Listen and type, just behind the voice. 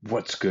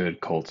What's good,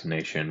 Colts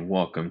Nation?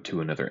 Welcome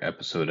to another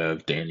episode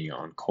of Danny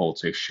on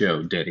Colts, a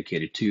show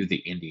dedicated to the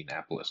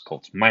Indianapolis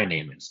Colts. My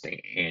name is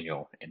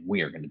Daniel, and we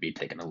are going to be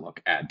taking a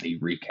look at the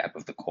recap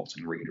of the Colts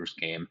and Raiders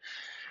game.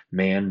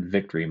 Man,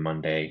 Victory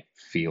Monday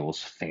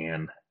feels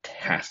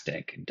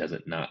fantastic, does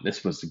it not?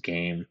 This was a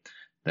game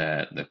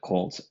that the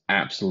Colts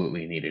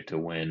absolutely needed to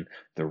win.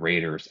 The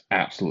Raiders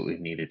absolutely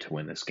needed to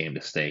win this game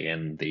to stay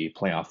in the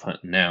playoff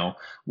hunt. Now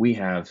we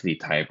have the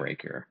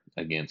tiebreaker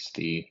against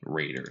the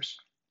Raiders.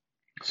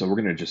 So we're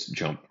going to just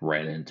jump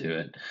right into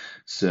it.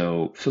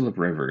 So Philip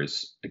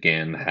Rivers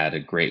again had a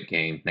great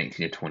game,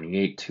 19 to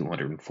 28,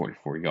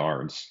 244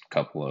 yards, a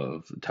couple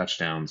of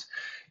touchdowns.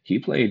 He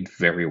played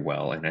very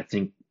well, and I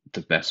think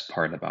the best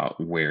part about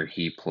where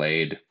he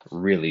played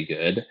really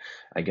good,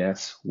 I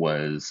guess,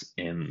 was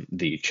in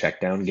the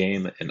check down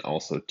game and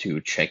also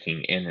to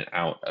checking in and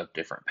out of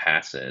different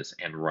passes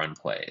and run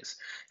plays.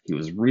 He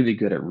was really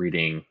good at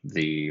reading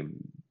the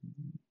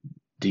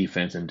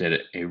defense and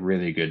did a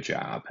really good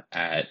job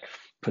at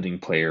putting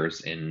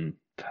players in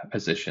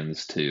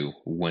positions to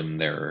win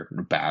their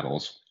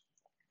battles.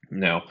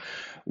 Now,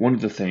 one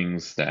of the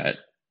things that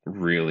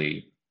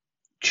really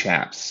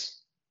chaps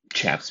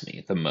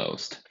me the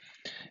most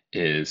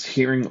is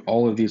hearing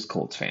all of these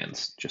Colts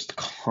fans just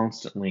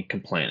constantly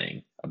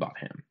complaining about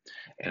him.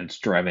 And it's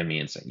driving me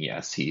insane.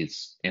 Yes,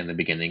 he's in the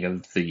beginning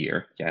of the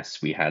year.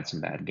 Yes, we had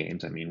some bad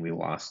games. I mean, we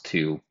lost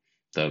to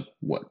the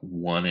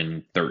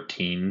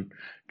 1-13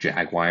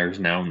 Jaguars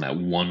now, and that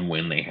one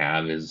win they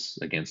have is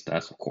against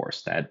us. Of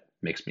course, that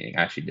makes me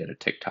I actually did a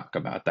TikTok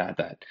about that.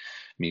 That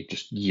me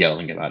just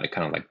yelling about it,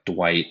 kind of like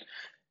Dwight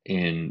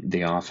in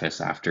The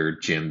Office after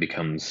Jim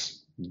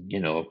becomes,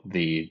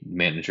 the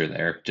manager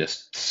there,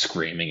 just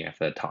screaming at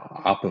the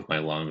top of my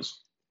lungs.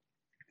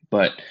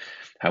 But,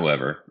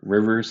 however,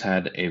 Rivers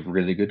had a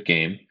really good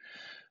game.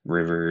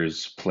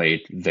 Rivers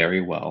played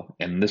very well,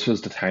 and this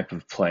was the type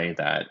of play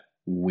that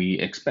we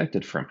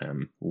expected from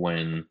him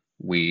when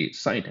we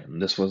signed him.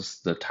 This was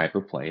the type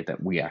of play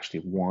that we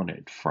actually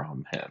wanted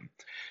from him,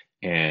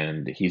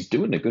 and he's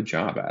doing a good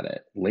job at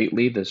it.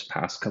 Lately, this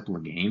past couple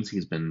of games,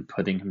 he's been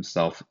putting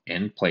himself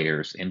and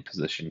players in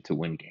position to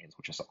win games,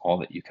 which is all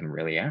that you can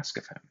really ask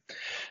of him.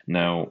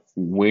 Now,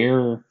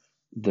 where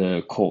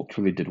the Colts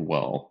really did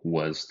well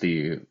was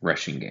the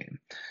rushing game.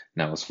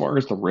 Now, as far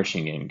as the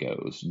rushing game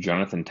goes,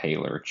 Jonathan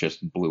Taylor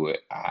just blew it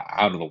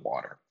out of the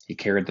water. He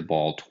carried the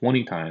ball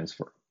 20 times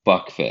for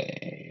buck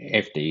 50.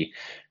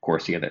 Of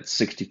course, he had that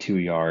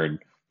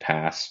 62-yard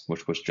pass,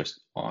 which was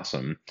just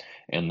awesome.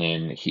 And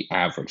then he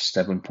averaged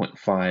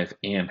 7.5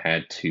 and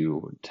had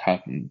two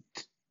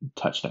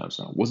touchdowns.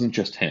 Now, it wasn't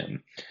just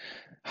him.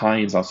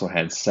 Hines also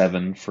had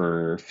 7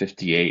 for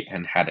 58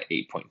 and had an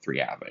 8.3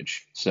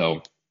 average.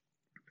 So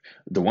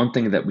the one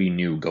thing that we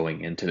knew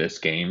going into this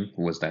game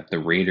was that the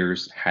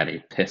Raiders had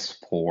a piss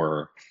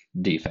poor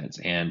defense,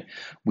 and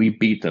we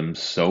beat them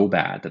so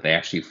bad that they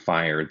actually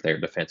fired their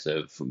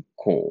defensive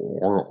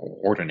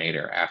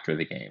coordinator after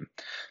the game.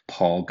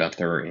 Paul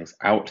Gunther is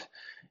out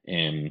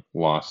in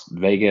Las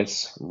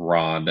Vegas.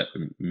 Rod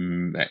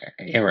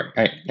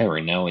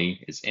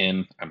Marinelli is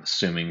in, I'm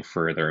assuming,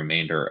 for the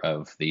remainder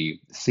of the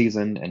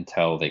season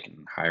until they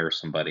can hire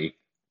somebody.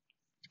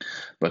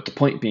 But the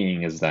point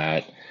being is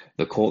that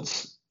the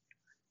Colts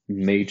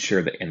made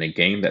sure that in a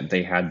game that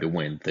they had to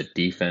win, the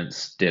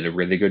defense did a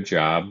really good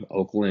job.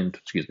 Oakland.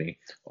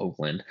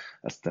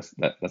 That's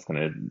going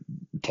to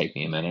take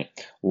me a minute.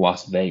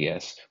 Las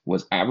Vegas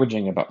was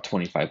averaging about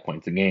 25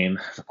 points a game.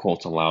 The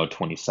Colts allowed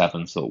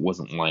 27, so it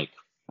wasn't like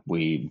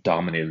we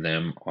dominated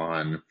them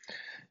on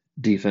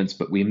defense,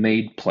 but we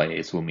made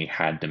plays when we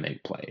had to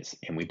make plays,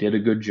 and we did a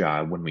good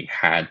job when we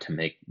had to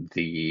make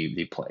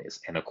the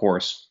plays. And of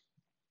course,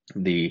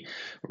 the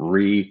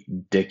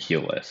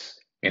ridiculous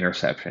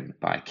interception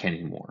by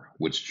Kenny Moore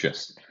was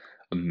just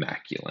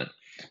immaculate.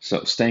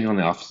 So staying on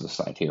the offensive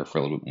side here for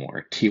a little bit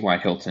more, T.Y.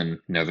 Hilton,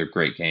 another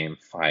great game,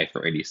 5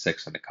 for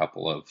 86 and a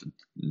couple of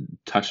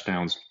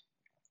touchdowns.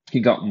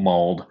 He got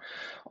mauled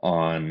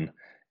on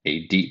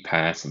a deep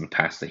pass and the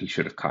pass that he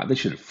should have caught. They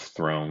should have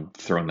thrown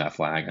that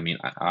flag. I mean,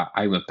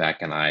 I went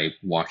back and I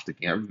watched the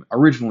game.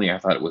 Originally, I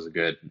thought it was a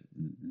good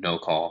no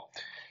call.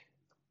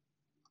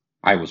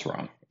 I was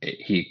wrong.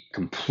 He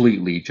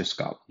completely just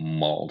got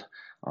mauled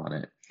on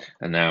it.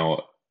 And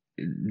now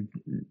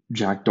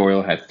Jack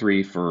Doyle had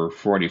 3 for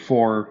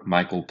 44,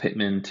 Michael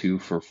Pittman 2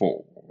 for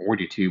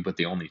 42, but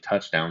the only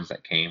touchdowns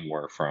that came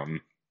were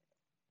from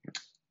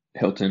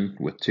Hilton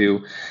with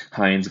 2.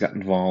 Hines got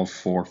involved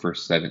 4 for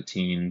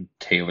 17,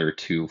 Taylor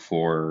 2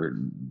 for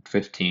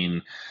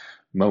 15.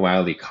 Mo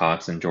Alley,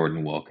 Cox, and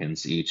Jordan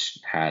Wilkins each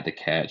had a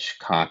catch.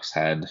 Cox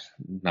had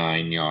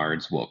 9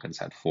 yards. Wilkins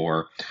had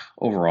 4.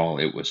 Overall,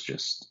 it was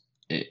just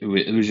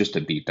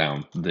a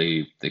beatdown.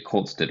 The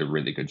Colts did a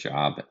really good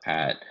job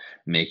at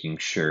making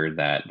sure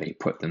that they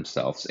put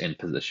themselves in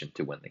position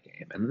to win the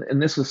game.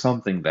 And this was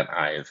something that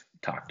I've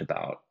talked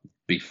about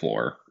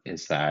before,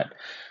 is that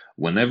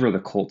whenever the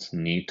Colts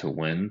need to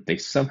win, they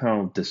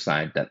somehow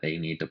decide that they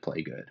need to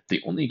play good.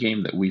 The only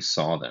game that we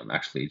saw them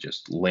actually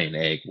just lay an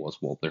egg was,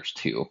 well, there's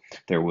two.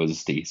 There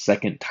was the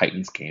second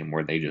Titans game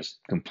where they just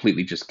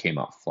completely just came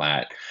out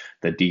flat.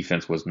 The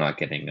defense was not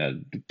getting a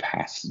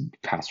pass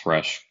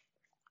rush.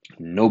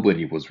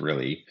 Nobody was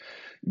really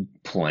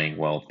playing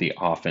well. The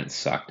offense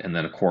sucked. And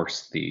then, of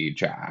course, the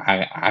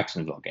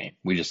Jacksonville game,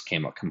 we just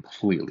came up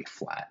completely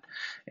flat.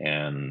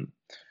 And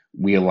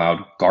we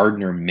allowed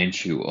Gardner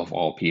Minshew, of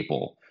all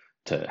people,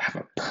 to have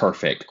a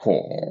perfect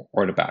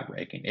quarterback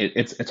ranking.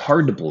 It's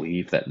hard to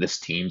believe that this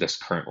team, this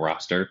current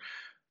roster,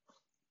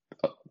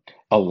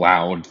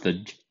 allowed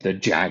the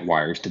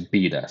Jaguars to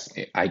beat us.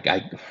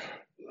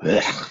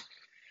 Ugh.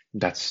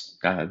 That's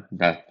all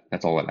that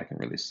I can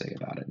really say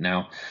about it.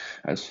 Now,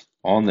 as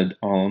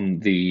on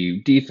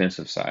the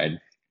defensive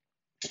side,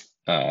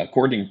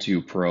 according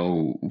to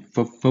Pro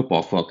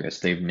Football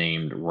Focus, they've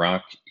named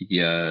Rock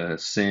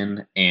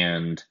Sin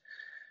and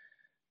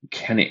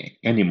Kenny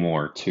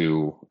Moore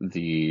to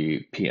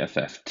the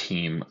PFF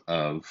team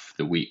of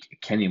the week.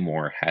 Kenny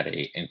Moore had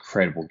an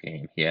incredible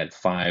game. He had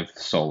 5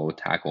 solo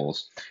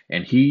tackles,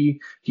 and he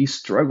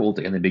struggled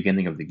in the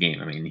beginning of the game.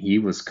 I mean, he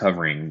was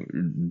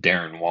covering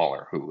Darren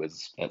Waller, who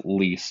was at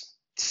least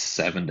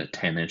 7 to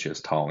 10 inches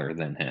taller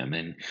than him,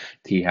 and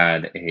he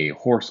had a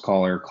horse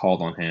collar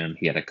called on him.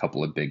 He had a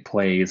couple of big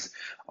plays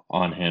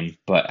on him.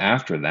 But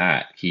after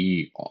that,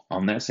 he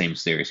on that same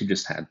series, he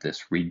just had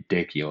this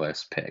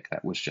ridiculous pick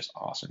that was just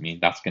awesome. I mean,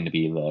 that's going to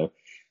be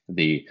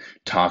the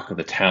talk of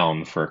the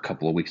town for a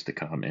couple of weeks to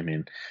come. I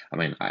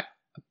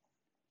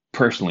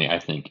personally, I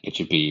think it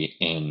should be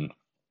in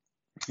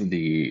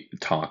the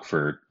talk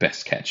for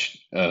best catch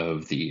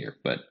of the year,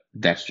 but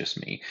that's just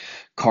me.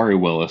 Kari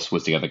Willis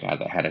was the other guy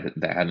that had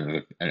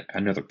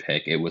another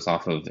pick. It was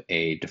off of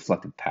a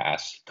deflected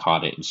pass,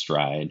 caught it in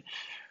stride,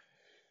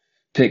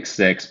 pick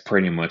six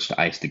pretty much to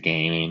ice the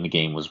game. I mean, the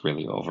game was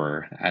really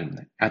over.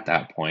 And at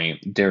that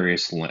point,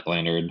 Darius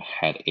Leonard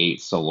had 8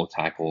 solo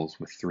tackles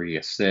with 3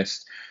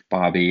 assists.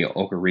 Bobby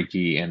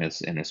Okereke in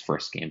his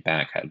first game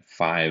back had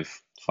five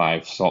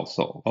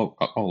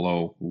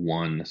solo,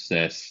 1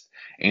 assist.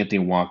 Anthony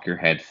Walker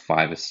had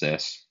 5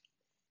 assists.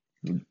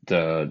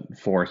 The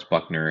Forrest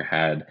Buckner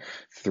had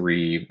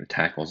 3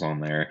 tackles on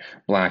there.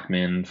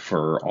 Blackman,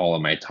 for all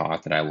of my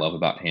talk that I love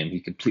about him, he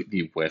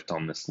completely whiffed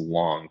on this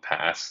long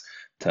pass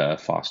to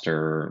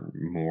Foster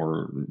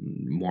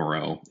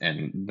Moreau,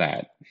 and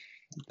that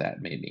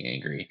made me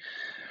angry.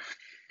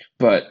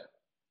 But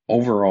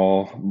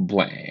overall,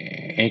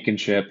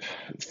 Blankenship,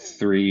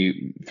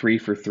 three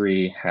for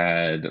three,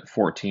 had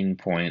 14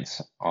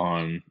 points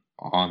on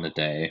the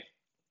day.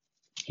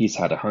 He's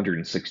had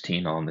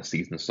 116 on the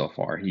season so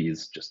far.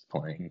 He's just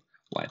playing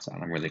lights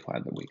out. I'm really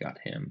glad that we got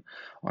him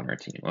on our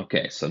team.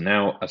 Okay, so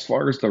now as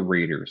far as the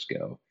Raiders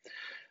go,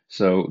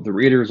 so the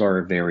Raiders are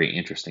a very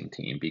interesting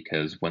team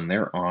because when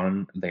they're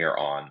on, they are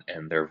on,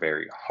 and they're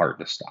very hard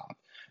to stop.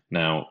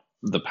 Now,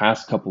 the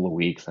past couple of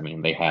weeks, I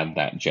mean, they had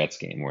that Jets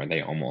game where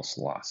they almost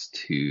lost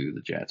to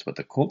the Jets, but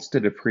the Colts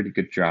did a pretty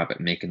good job at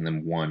making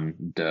them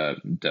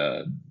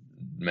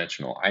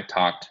one-dimensional. I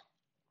talked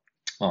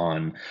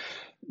on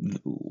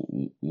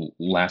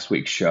last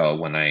week's show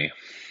when I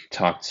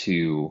talked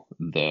to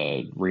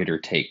the Raider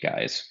Take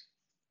guys,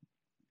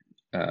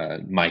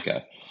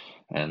 Micah,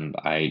 and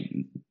I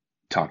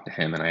talked to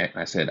him and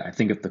I said, I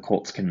think if the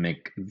Colts can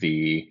make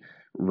the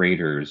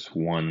Raiders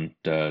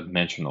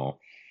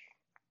one-dimensional,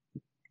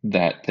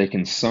 that they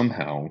can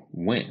somehow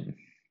win.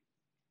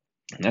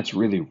 And that's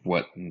really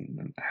what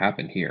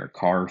happened here.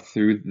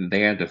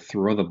 They had to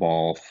throw the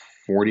ball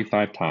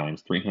 45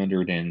 times,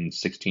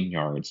 316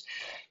 yards.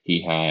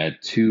 He had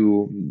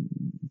 2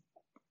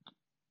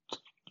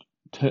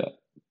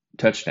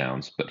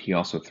 touchdowns, but he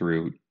also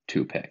threw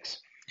 2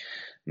 picks.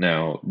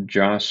 Now,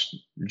 Josh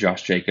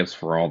Jacobs,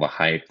 for all the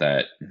hype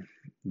that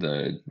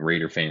the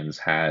Raider fans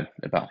had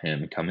about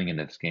him coming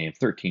into this game,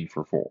 13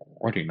 for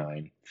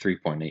 49,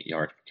 3.8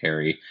 yards per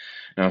carry.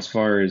 Now, as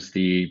far as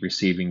the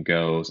receiving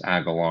goes,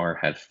 Aguilar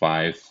had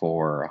 5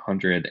 for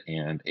 100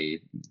 and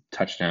a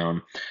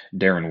touchdown.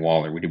 Darren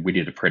Waller, we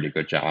did a pretty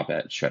good job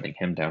at shutting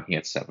him down. He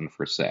had 7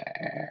 for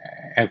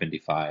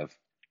 75.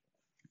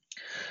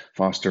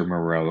 Foster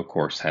Moreau, of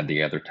course, had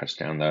the other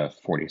touchdown, the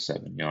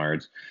 47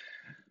 yards.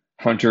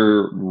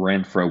 Hunter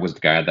Renfrow was the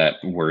guy that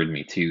worried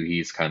me too.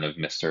 He's kind of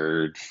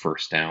Mr.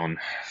 First Down,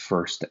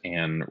 first,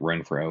 and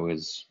Renfrow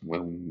is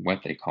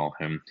what they call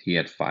him. He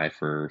had 5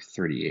 for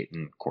 38,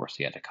 and of course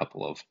he had a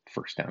couple of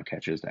first down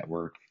catches that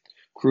were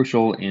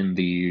crucial in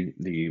the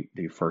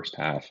first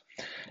half.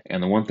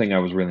 And the one thing I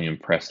was really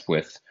impressed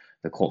with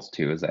the Colts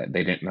too is that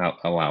they didn't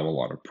allow a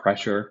lot of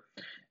pressure.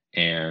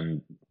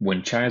 And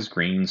when Chaz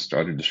Green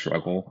started to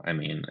struggle, I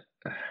mean,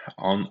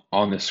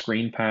 on the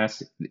screen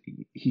pass,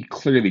 he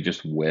clearly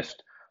just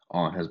whiffed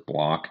on his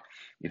block.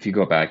 If you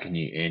go back and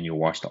you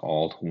watch the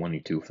all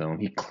 22 film,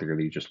 he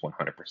clearly just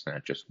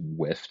 100% just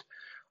whiffed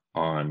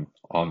on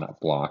that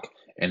block,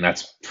 and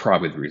that's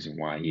probably the reason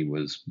why he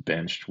was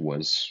benched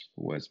was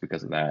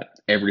because of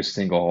that. Every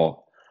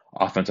single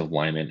offensive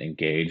linemen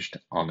engaged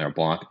on their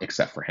block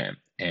except for him.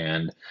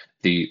 And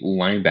the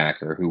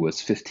linebacker who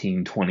was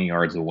 15, 20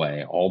 yards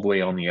away, all the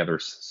way on the other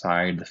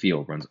side of the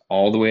field, runs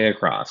all the way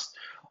across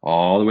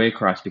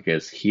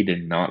because he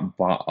did not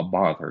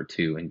bother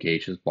to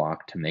engage his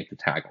block to make the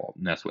tackle.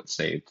 And that's what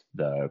saved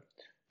the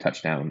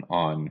touchdown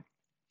on,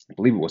 I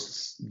believe it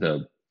was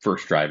the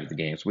first drive of the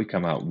game. So we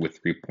come out with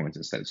 3 points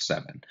instead of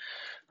seven,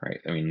 right?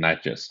 I mean,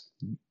 that just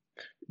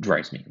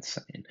drives me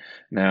insane.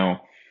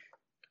 Now,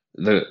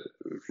 the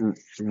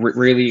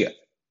really,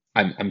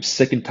 I'm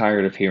sick and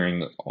tired of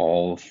hearing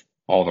all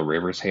the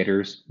Rivers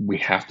haters. We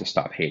have to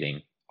stop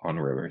hating on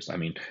Rivers. I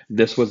mean,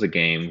 this was a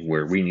game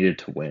where we needed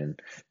to win.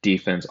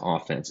 Defense,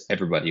 offense,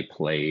 everybody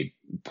played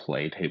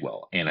hey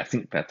well, and I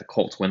think that the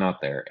Colts went out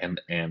there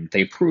and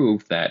they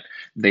proved that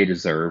they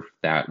deserve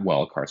that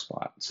wild card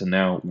spot. So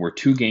now we're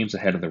 2 games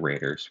ahead of the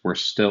Raiders. We're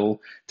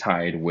still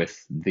tied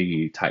with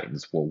the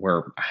Titans. Well, we're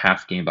a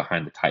half game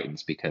behind the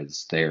Titans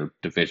because their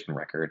division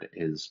record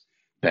is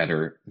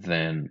better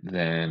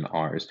than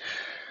ours.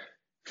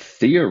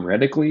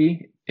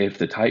 Theoretically, if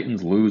the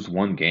Titans lose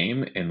 1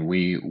 game and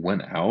we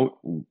win out,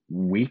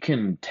 we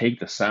can take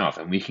the South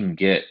and we can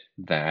get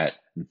that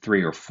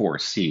 3 or 4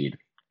 seed.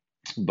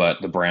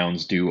 But the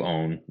Browns do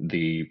own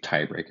the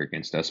tiebreaker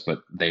against us,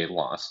 but they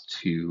lost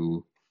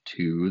to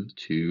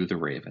the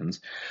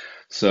Ravens.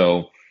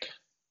 So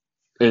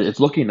it's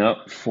looking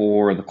up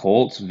for the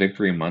Colts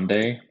victory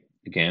Monday.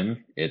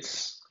 Again,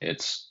 it's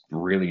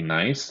really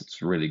nice.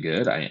 It's really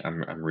good.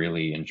 I'm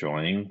really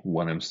enjoying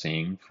what I'm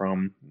seeing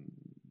from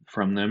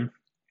them.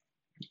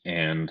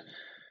 And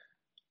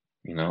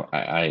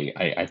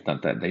I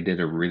thought that they did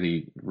a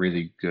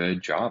really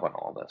good job on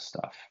all this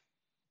stuff.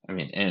 I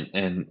mean,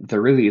 and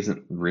there really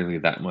isn't really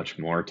that much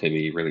more to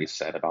be really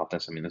said about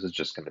this. I mean, this is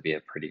just going to be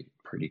a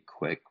pretty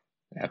quick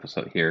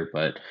episode here,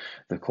 but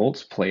the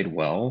Colts played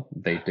well.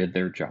 They did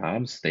their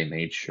jobs. They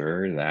made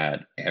sure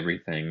that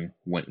everything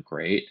went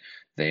great.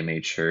 They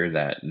made sure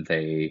that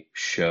they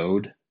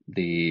showed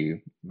the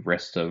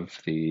rest of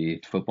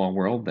the football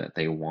world that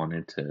they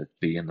wanted to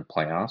be in the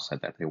playoffs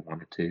and that they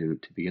wanted to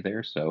be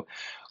there. So,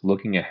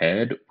 looking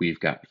ahead, we've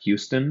got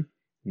Houston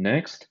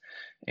next.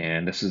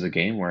 And this is a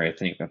game where I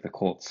think that the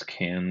Colts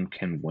can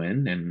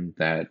win and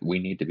that we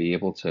need to be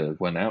able to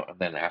win out. And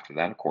then after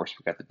that, of course,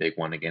 we got the big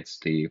one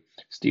against the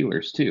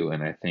Steelers too.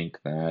 And I think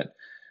that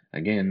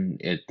again,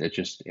 it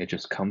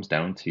just comes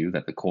down to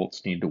that the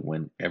Colts need to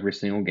win every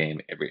single game.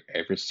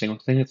 Every single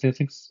thing. I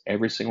think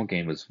every single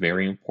game is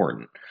very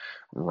important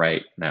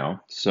right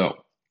now.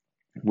 So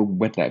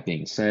with that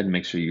being said,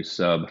 make sure you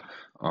sub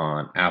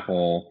on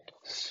Apple,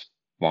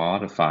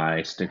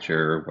 Spotify,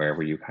 Stitcher,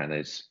 wherever you kind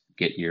of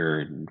get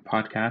your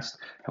podcast.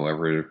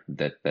 However,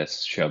 that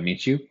this show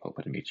meets you.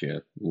 Hope to meet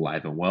you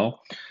live and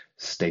well.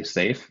 Stay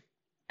safe.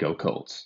 Go Colts.